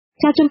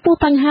ចាចំពោះ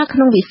បញ្ហាក្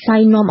នុងវិស័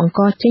យនាំអង្ក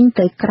រចេញ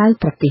ទៅក្រៅ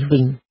ប្រទេសវិ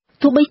ញ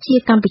ទោះបីជា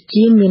កម្ពុ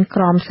ជាមាន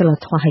ក្រមសីល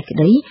ធម៌ហើយក្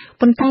តី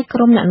ប៉ុន្តែក្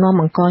រុមអ្នកនាំ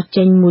អង្ករ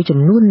ចេញមួយចំ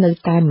នួននៅ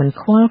តែមិន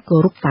ខ្វល់គោ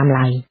រពតាម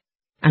ឡើយ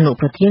អនុ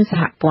ប្រធានស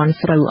ហព័ន្ធ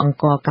ស្រូវអង្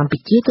ករកម្ពុ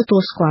ជាទទួ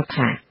លស្គាល់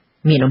ថា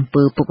មានអំ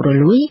ពើពុករ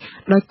លួយ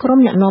ដោយក្រុម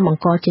អ្នកនាំអ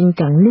ង្ករចេញ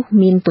ទាំងនោះ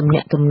មានទំ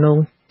នាក់ទំនង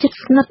ជិត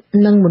ស្និទ្ធ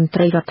នឹងមន្ត្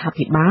រីរដ្ឋា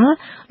ភិបាល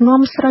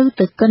នាំស្រូវ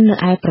ទៅកិននៅ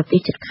ឯប្រទេស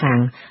ជិតខាង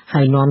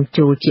ហើយនាំ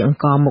ចូលជាអង្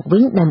ករមកវិ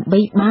ញដើម្បី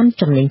បាន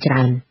ចំណេញច្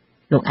រើន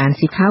លោកអាន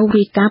ស៊ីថាវ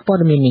រាយការណ៍ព័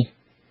ត៌មាននេះ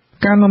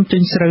ការនាំចេ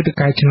ញស្រូវទៅ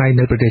កែច្នៃ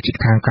នៅប្រទេសជិត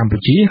ខាងកម្ពុ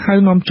ជាហើយ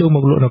នាំចូលម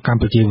កលក់នៅក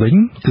ម្ពុជាវិញ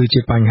គឺជា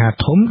បញ្ហា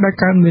ធំដែល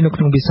កើតមាននៅ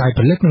ក្នុងវិស័យផ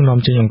លិតនិងនាំ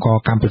ចេញអង្ករ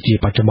កម្ពុជា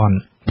បច្ចុប្បន្ន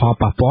ផល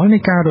ប៉ះពាល់នៃ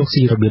ការរក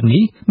ស៊ីរបៀប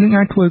នេះនឹង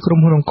អាចធ្វើឲ្យក្រុម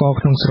ហ៊ុនអង្ករ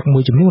ក្នុងស្រុកមួ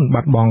យចំនួន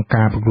បាត់បង់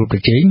ការប្រកួតប្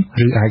រជែង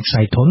ឬអាចខ្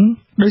សែធន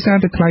ដោយសារ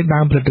តែថ្លៃដើ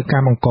មផលិតក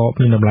ម្មអង្ករ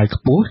មានតម្លៃ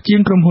ខ្ពស់ជា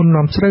ងក្រុមហ៊ុន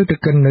នាំស្រូវទៅ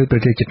កិននៅប្រ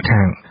ទេសជិត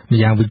ខាងម្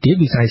យ៉ាងវិញទៀត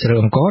វិស័យស្រូវ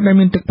អង្ករដែល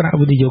មានទឹកប្រាក់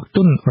វិនិយោគ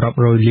ទុនរាប់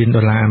រយលាន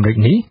ដុល្លារអាមេរិក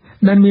នេះ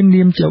ដែលមាន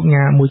នាមជាអង្គ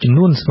ការមួយចំ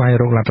នួនស្វែង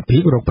រកលទ្ធភា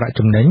ពរកប្រាក់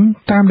ចំណេញ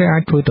តាមដែលអា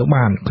ចធ្វើទៅ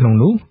បានក្នុង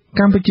នោះ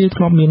កម្ពុជា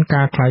ធ្លាប់មាន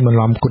ការខ្លាយបន្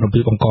លំគុណភា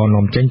ពអង្ករ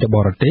នាំចេញទៅប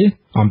រទេស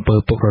អំពើ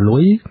ពុករលួ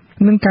យ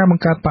និងការប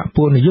ង្កើតបក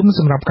ពួកនិយម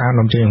សម្រាប់ការ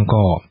នាំចេញអង្ក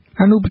រ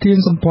អនុប្រធាន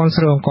សម្ព័ន្ធ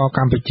ស្រូវអង្ករក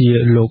ម្ពុជា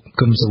លោក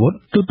កឹមសវុត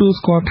ទទួល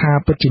ស្គាល់ថា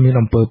ពិតជាមាន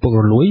អំពើពុក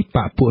រលួយប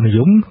កពួកនិយ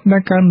មដែ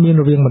លកើតមាន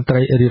រវាងមន្ត្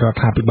រីរាជរដ្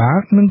ឋាភិបាល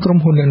និងក្រុម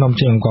ហ៊ុនអ្នកនាំ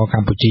ចេញអង្ករក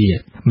ម្ពុជា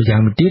ម្យ៉ាង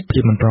វិញទៀតភា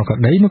ពមិនប្រក្រ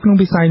តីនៅក្នុង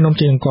វិស័យនាំ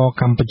ចេញអង្ករ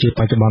កម្ពុជាប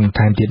ច្ចុប្បន្ន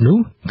ថែមទៀតនោះ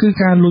គឺ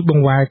ការលួចប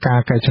ង្វែរការ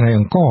កែច្នៃអ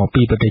ង្ករ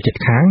ពីប្រទេសជិត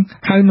ខាង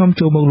ហើយនាំ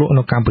ចូលមកលក់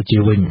នៅកម្ពុជា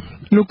វិញ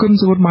លោកកឹម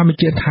សវុតបានប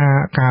ញ្ជាក់ថា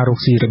ការរក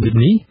ស៊ីរបៀប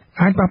នេះ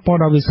អាចប៉ះពាល់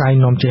ដល់វិស័យ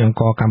នាំចេញអង្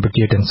ករកម្ពុ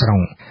ជាទាំងស្រុង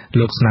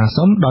លោកស្នើ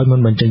សុំដោយមិន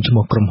បញ្ចេញឈ្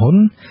មោះក្រុមហ៊ុន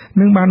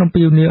និងបានអំ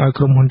ពាវនាវឲ្យ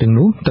ក្រុមហ៊ុនទាំង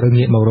នោះត្រូវ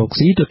ងាកមករក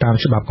ស៊ីទៅតាម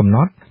ច្បាប់កំណ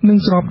ត់និង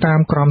ស្របតាម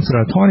ក្រមសីល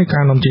ធម៌នៃកា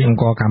រនាំចេញអង្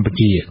ករកម្ពុ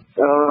ជា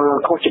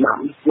ខុសច្បា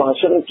ប់បើ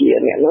សិនជា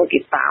អ្នកនោះគេ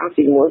តាម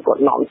ទីមួយគា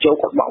ត់នាំចូល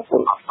គាត់បងពុ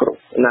នអត់គ្រប់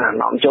ណា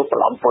នាំចូលប្រ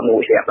ឡំពុនមួ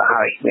យទៀត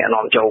ហើយអ្នក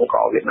នាំចូលអង្ក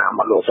រវៀតណាម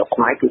មកលោកស្រុកខ្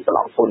មែរគឺប្រ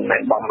ឡំពុនមិ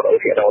នបង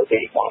 100% ទេ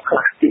បងខ្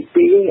លះទី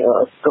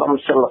2ក្រម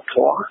សីលធ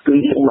ម៌គឺ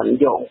យើងមិន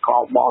យកអង្ក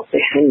របរទេ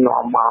សឲ្យ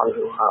នាំមក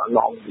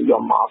យ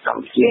កមកក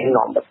ម្ពុជា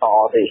នាំបន្ត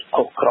ទេ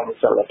ខុសក្រម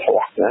សីលធ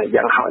ម៌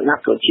យ៉ាងហោចណា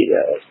ស់គឺជា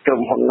ក្រុ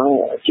មហ៊ុនហ្នឹង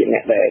ជាអ្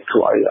នកដែលធ្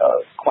វើឲ្យ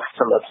ខ្វះ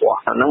សីលធម៌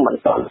អាហ្នឹងមិន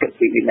តន់គិត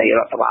ពីវិន័យ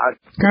រដ្ឋបាល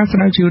ការស្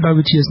រាវជ្រាវដោយ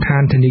វិទ្យាស្ថា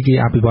នធនាគារ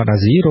អភិវឌ្ឍន៍អា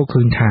ស៊ីរក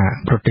ឃើញថា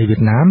ប្រទេសវៀត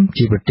ណាម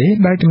ជាប្រទេស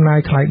ដែលចំណាយ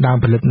ថ្លៃដើម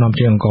ផលិតនាំ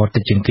ចេញអង្ករ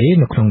តិចជាងគេ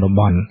នៅក្នុងតំ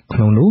បន់ក្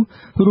នុងនោះ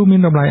រួមមា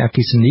នតម្លៃអគ្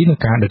គិសនីនិង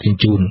ការដឹកជ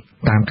ញ្ជូន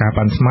តាមការ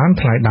ប៉ាន់ស្មាន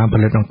ថ្លៃដើមផ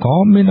លិតអង្ក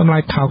រមានតម្លៃ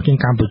ថោកជាង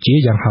កម្ពុជា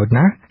យ៉ាងហោច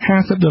ណាស់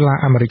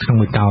$50អាមេរិកក្នុង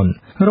មួយតោន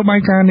របាយ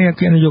ការណ៍នៃអ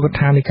គ្គនាយកដ្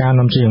ឋាននៃការ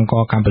នាំចេញអង្ក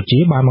រកម្ពុជា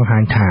បានបង្ហា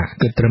ញថា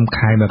គិតត្រឹម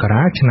ខែមក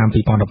រាឆ្នាំ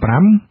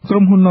2015ក្រុ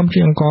មហ៊ុននាំចេ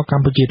ញអង្ករក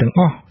ម្ពុជាទាំងអ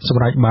ស់ស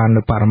ម្រេចបាន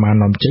នូវបរិមាណ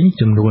នាំចេញ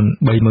ចំនួន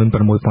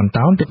 36,000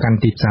 តោនទៅកាន់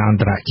ទីផ្សារអន្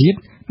តរជាតិ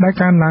ដែល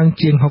កើនឡើង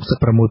ជាង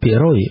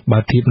 66% បើ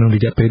ធៀបនឹងរ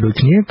យៈពេលដូច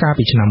គ្នាកាល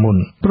ពីឆ្នាំមុន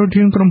ប្រ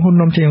ធានក្រុមហ៊ុន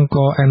នាំចេញអង្ក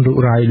រ Andrew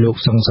Rai លោក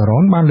សុងសរ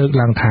នបានលើក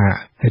ឡើងថា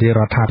រាជរ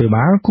ដ្ឋាភិ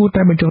បាលគួរ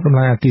តែបញ្ចុះតម្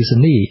លៃអគ្គិស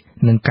នី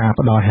និងការ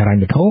ផ្ដល់ហិរញ្ញ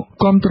វត្ថុ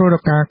គាំទ្រដ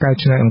ល់ការកែ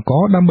ច្នៃអង្ក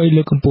រដើម្បី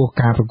លើកកម្ពស់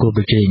ការប្រកួត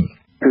ប្រជែង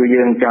គឺ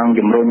យើងចង់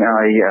ជំរុញឲ្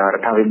យរ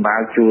ដ្ឋាភិបា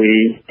លជួយ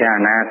ចារ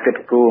ណាគិត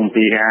គូរអំ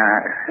ពីការ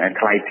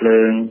ថ្លៃភ្លើ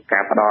ងកា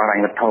រផ្ដល់ហិរញ្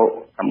ញវត្ថុ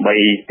ដើម្បី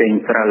ទិញ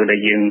ស្រូវដែល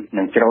យើង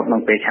នឹងច្រូតក្នុ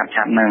ងពេលឆាប់ៗ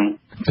ហ្នឹង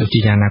ទោះជា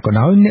យ៉ាងណាក៏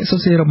ដោយអ្នកសរ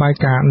សេររបាយ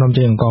ការណ៍នាំ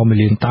ចេញអង្ករ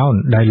1លានតោន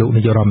ដែលលោក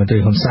នាយករដ្ឋមន្ត្រី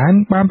ហ៊ុនសែន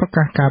បានប្រ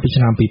កាសកាលពី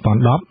ឆ្នាំ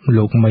2010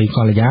លោកមីក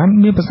ល្យាន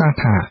មានប្រសាសន៍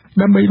ថា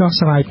ដើម្បីដោះ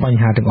ស្រាយប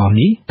ញ្ហាទាំងអស់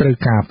នេះត្រូវ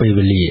ការពេល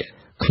វេលា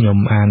ខ្ញុំ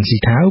អានស៊ី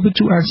ថាវវិទ្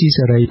យុអាស៊ី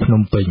សេរីភ្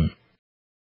នំពេញ